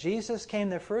 But Jesus came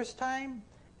the first time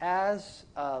as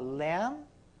a lamb.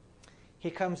 He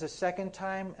comes the second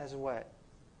time as what?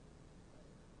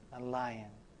 A lion.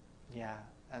 Yeah,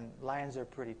 and lions are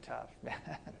pretty tough, man.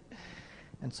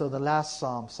 And so the last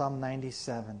psalm, Psalm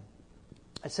 97,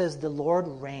 it says, "The Lord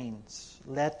reigns.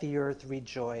 Let the earth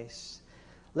rejoice.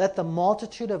 Let the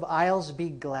multitude of isles be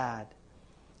glad.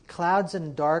 Clouds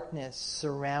and darkness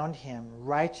surround Him.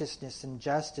 Righteousness and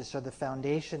justice are the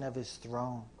foundation of His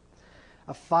throne.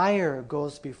 A fire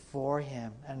goes before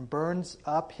Him and burns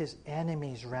up His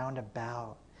enemies round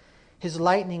about. His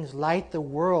lightnings light the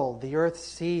world. The earth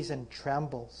sees and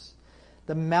trembles.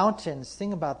 The mountains,"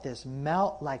 think about this,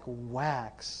 "melt like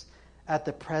wax at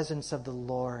the presence of the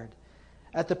Lord.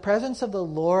 At the presence of the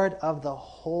Lord of the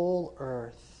whole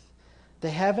earth. The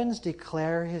heavens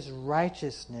declare His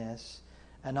righteousness,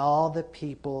 and all the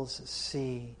peoples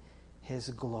see His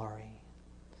glory."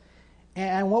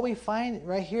 And what we find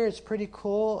right here is pretty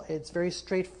cool. It's very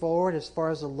straightforward as far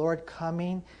as the Lord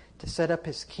coming to set up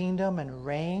His kingdom and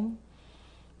reign.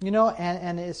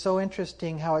 And it's so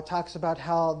interesting how it talks about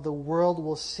how the world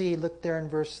will see. Look there in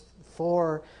verse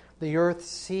 4. The earth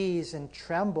sees and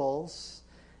trembles.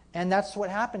 And that's what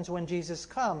happens when Jesus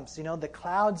comes. The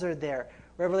clouds are there.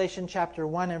 Revelation chapter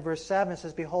 1 and verse 7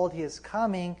 says, "Behold, He is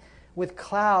coming with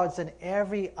clouds, and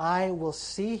every eye will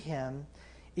see Him,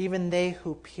 even they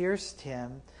who pierced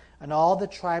Him, and all the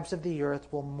tribes of the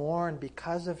earth will mourn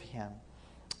because of Him.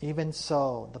 Even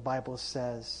so," the Bible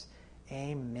says,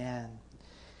 amen.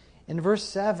 In verse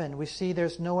 7, we see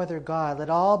there's no other God. Let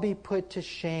all be put to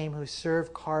shame who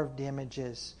serve carved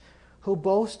images, who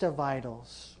boast of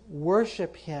idols.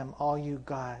 Worship him, all you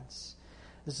gods.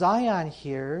 Zion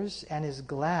hears and is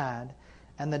glad,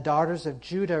 and the daughters of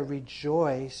Judah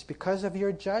rejoice because of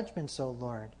your judgments, O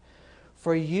Lord.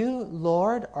 For you,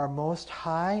 Lord, are most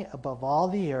high above all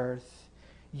the earth.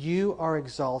 You are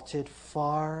exalted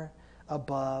far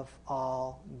above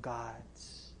all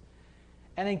gods.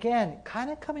 And again, kind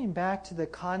of coming back to the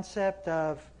concept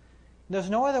of there's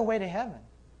no other way to heaven.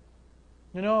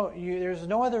 There's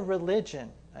no other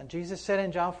religion. And Jesus said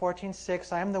in John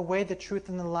 14:6, I am the way, the truth,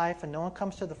 and the life, and no one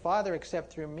comes to the Father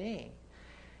except through me.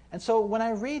 And so when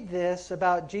I read this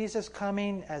about Jesus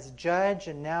coming as judge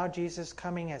and now Jesus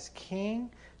coming as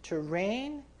king to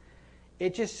reign,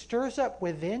 it just stirs up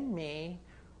within me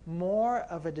more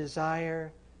of a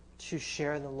desire to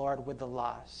share the Lord with the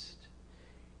lost.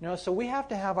 So we have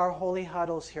to have our holy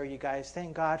huddles here, you guys.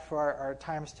 Thank God for our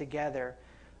times together.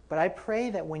 But I pray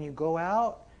that when you go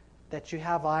out, that you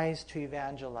have eyes to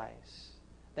evangelize,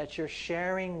 that you're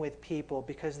sharing with people,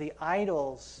 because the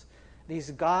idols, these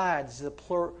gods, the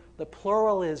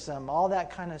pluralism, all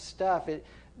that kind of stuff,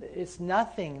 it's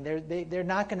nothing. They're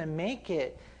not going to make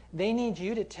it. They need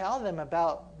you to tell them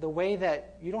about the way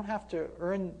that you don't have to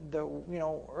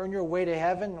earn your way to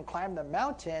heaven and climb the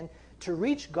mountain to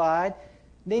reach God.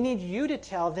 They need you to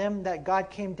tell them that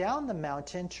God came down the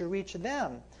mountain to reach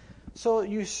them. So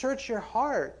you search your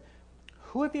heart.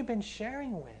 Who have you been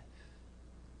sharing with?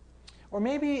 Or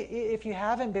maybe if you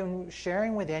haven't been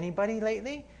sharing with anybody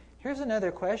lately, here's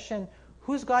another question.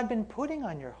 Who's God been putting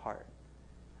on your heart?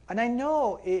 And I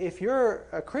know if you're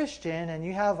a Christian and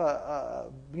you have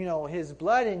His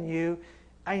blood in you,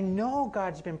 I know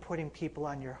God's been putting people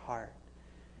on your heart.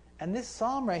 And this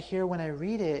psalm right here, when I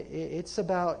read it, it's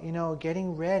about,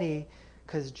 getting ready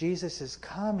because Jesus is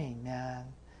coming, man.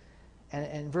 And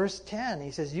in verse 10, he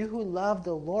says, you who love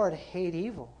the Lord hate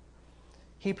evil.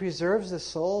 He preserves the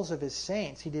souls of his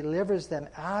saints. He delivers them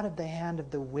out of the hand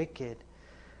of the wicked.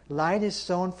 Light is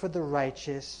sown for the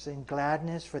righteous, and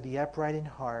gladness for the upright in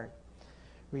heart.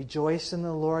 Rejoice in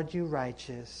the Lord, you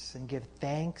righteous, and give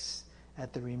thanks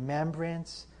at the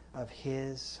remembrance of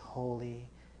his holy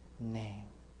name.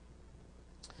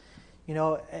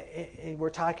 We're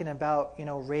talking about,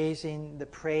 raising the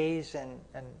praise and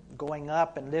going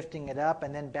up and lifting it up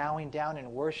and then bowing down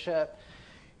in worship.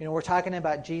 We're talking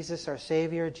about Jesus our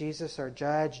Savior, Jesus our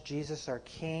Judge, Jesus our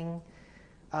King.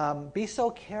 Be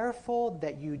so careful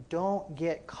that you don't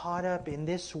get caught up in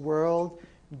this world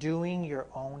doing your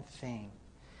own thing.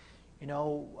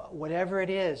 Whatever it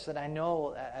is that I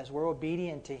know as we're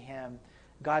obedient to him,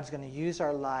 God's going to use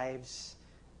our lives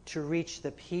to reach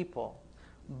the people.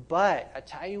 But I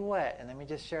tell you what, and let me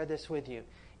just share this with you.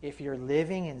 If you're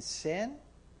living in sin,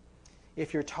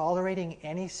 if you're tolerating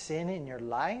any sin in your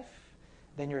life,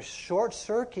 then you're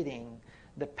short-circuiting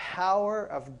the power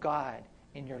of God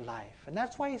in your life. And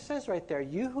that's why he says right there,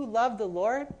 you who love the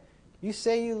Lord, you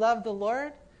say you love the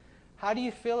Lord, how do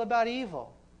you feel about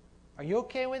evil? Are you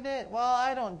okay with it? Well,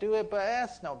 I don't do it, but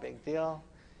that's no big deal.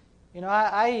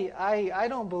 I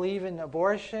don't believe in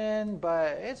abortion,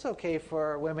 but it's okay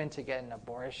for women to get an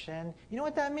abortion. You know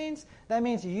what that means? That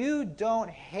means you don't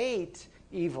hate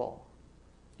evil.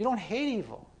 You don't hate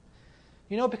evil.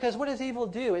 Because what does evil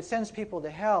do? It sends people to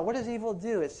hell. What does evil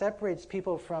do? It separates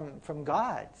people from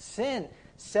God. Sin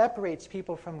separates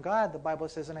people from God, the Bible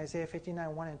says in Isaiah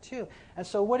 59, 1 and 2. And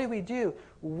so what do?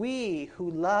 We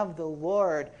who love the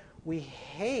Lord, we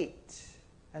hate.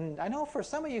 And I know for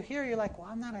some of you here, you're like, well,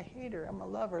 I'm not a hater, I'm a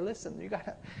lover. Listen, you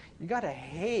gotta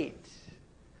hate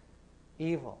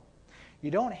evil.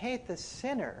 You don't hate the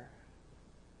sinner,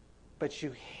 but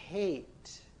you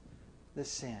hate the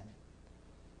sin.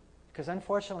 Because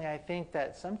unfortunately, I think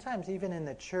that sometimes even in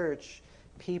the church,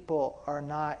 people are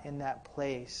not in that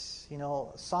place.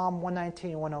 Psalm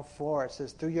 119, 104, it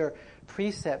says, through your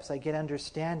precepts I get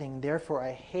understanding, therefore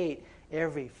I hate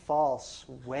every false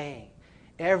way.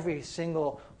 Every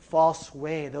single false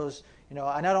way. Those, and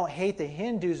I don't hate the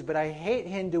Hindus, but I hate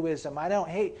Hinduism. I don't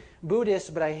hate Buddhists,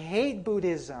 but I hate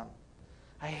Buddhism.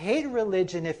 I hate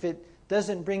religion if it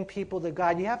doesn't bring people to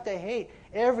God. You have to hate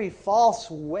every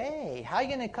false way. How are you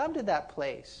going to come to that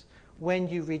place? When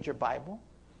you read your Bible,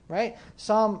 right?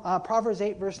 Proverbs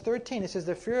 8, verse 13, it says,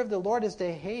 the fear of the Lord is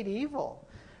to hate evil,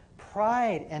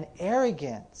 pride and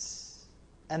arrogance,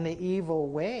 and the evil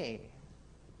way,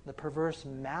 the perverse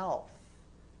mouth.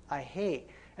 I hate.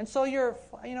 And so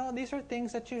these are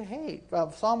things that you hate.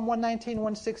 Psalm 119,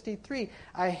 163,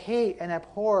 I hate and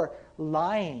abhor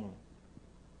lying.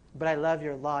 but I love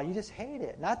your law. You just hate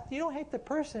it. You don't hate the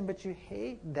person, but you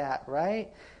hate that,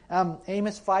 right?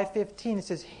 Amos 5:15, it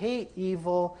says, hate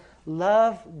evil,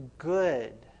 love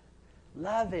good.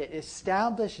 Love it.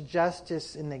 Establish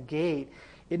justice in the gate.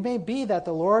 It may be that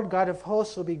the Lord God of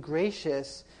hosts will be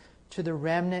gracious to the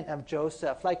remnant of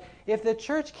Joseph. Like, if the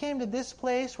church came to this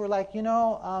place, we're like,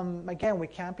 again, we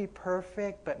can't be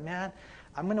perfect, but man,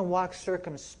 I'm going to walk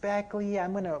circumspectly.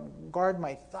 I'm going to guard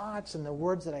my thoughts and the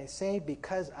words that I say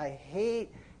because I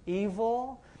hate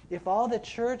evil. If all the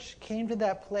church came to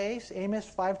that place, Amos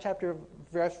 5, chapter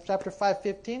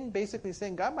 5:15, basically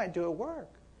saying God might do a work.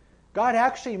 God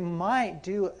actually might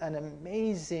do an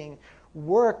amazing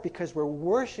work because we're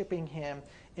worshiping Him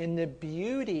in the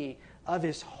beauty of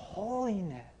His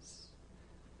holiness.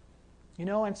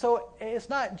 And so it's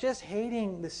not just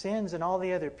hating the sins and all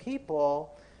the other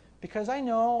people, because I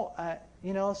know,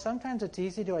 sometimes it's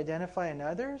easy to identify in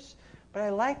others, but I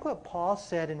like what Paul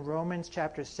said in Romans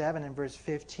chapter 7 and verse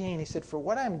 15. He said, for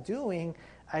what I'm doing,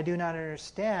 I do not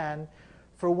understand.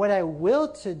 For what I will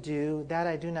to do, that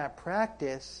I do not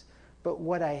practice. But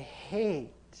what I hate,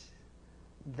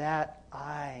 that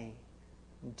I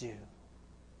do.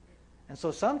 And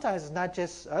so sometimes it's not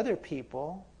just other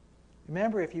people.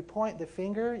 Remember, if you point the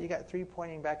finger, you got 3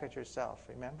 pointing back at yourself.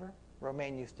 Remember?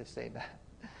 Romaine used to say that.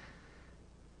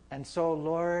 And so,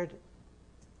 Lord,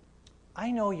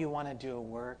 I know you want to do a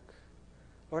work.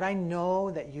 Lord, I know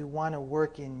that you want to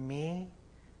work in me.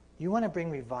 You want to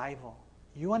bring revival.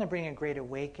 You want to bring a great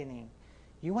awakening.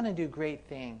 You want to do great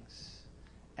things.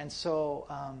 And so,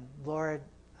 Lord,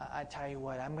 I tell you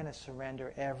what, I'm going to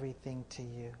surrender everything to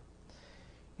you.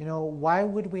 Why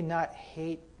would we not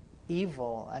hate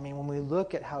evil? I mean, when we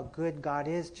look at how good God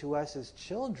is to us as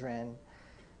children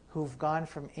who've gone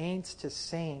from ain'ts to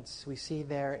saints, we see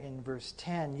there in verse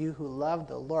 10, you who love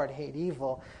the Lord hate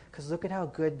evil, because look at how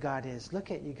good God is.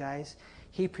 Look at you guys.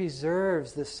 He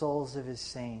preserves the souls of His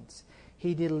saints.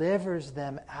 He delivers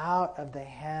them out of the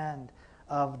hand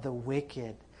of the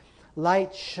wicked.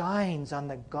 Light shines on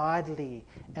the godly,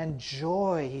 and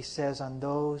joy, he says, on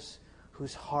those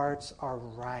whose hearts are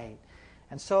right.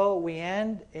 And so we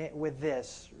end with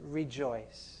this,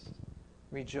 rejoice.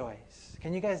 Rejoice.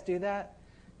 Can you guys do that?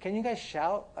 Can you guys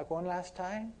shout like one last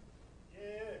time?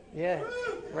 Yeah.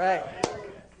 Right.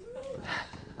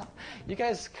 You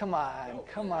guys, come on.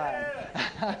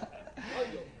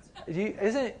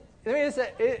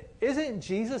 Isn't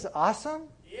Jesus awesome?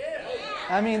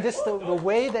 I mean, just the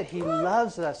way that He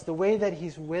loves us, the way that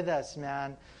He's with us,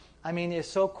 man. I mean, it's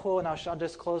so cool. And I'll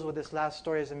just close with this last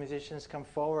story as the musicians come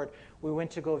forward. We went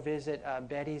to go visit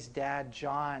Betty's dad,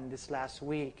 John, this last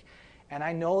week. And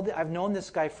I've known this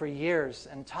guy for years.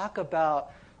 And talk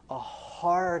about a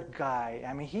hard guy.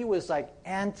 I mean, he was like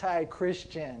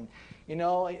anti-Christian. He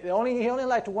only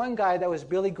liked one guy, that was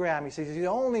Billy Graham. He says he's the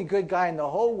only good guy in the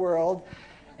whole world.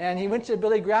 And he went to the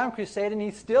Billy Graham crusade and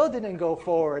he still didn't go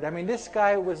forward. I mean, this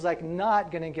guy was like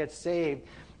not going to get saved.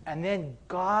 And then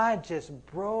God just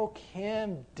broke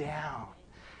him down.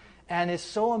 And it's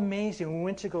so amazing. When we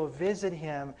went to go visit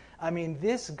him, I mean,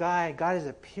 this guy, God has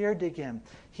appeared to him.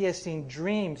 He has seen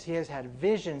dreams. He has had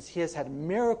visions. He has had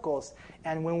miracles.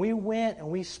 And when we went and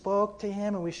we spoke to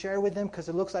him and we shared with him, because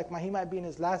it looks like he might be in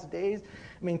his last days,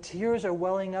 I mean, tears are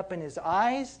welling up in his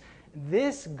eyes.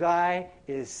 This guy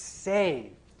is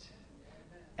saved.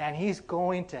 And he's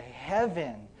going to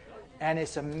heaven. And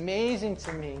it's amazing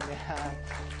to me, man,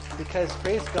 because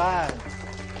praise God,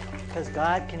 because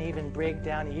God can even break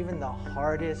down even the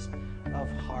hardest of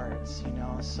hearts,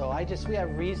 So we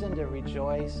have reason to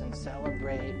rejoice and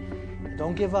celebrate.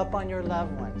 Don't give up on your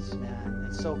loved ones, man.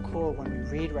 It's so cool when we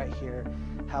read right here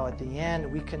how at the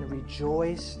end we can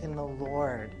rejoice in the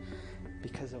Lord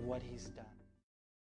because of what He's done.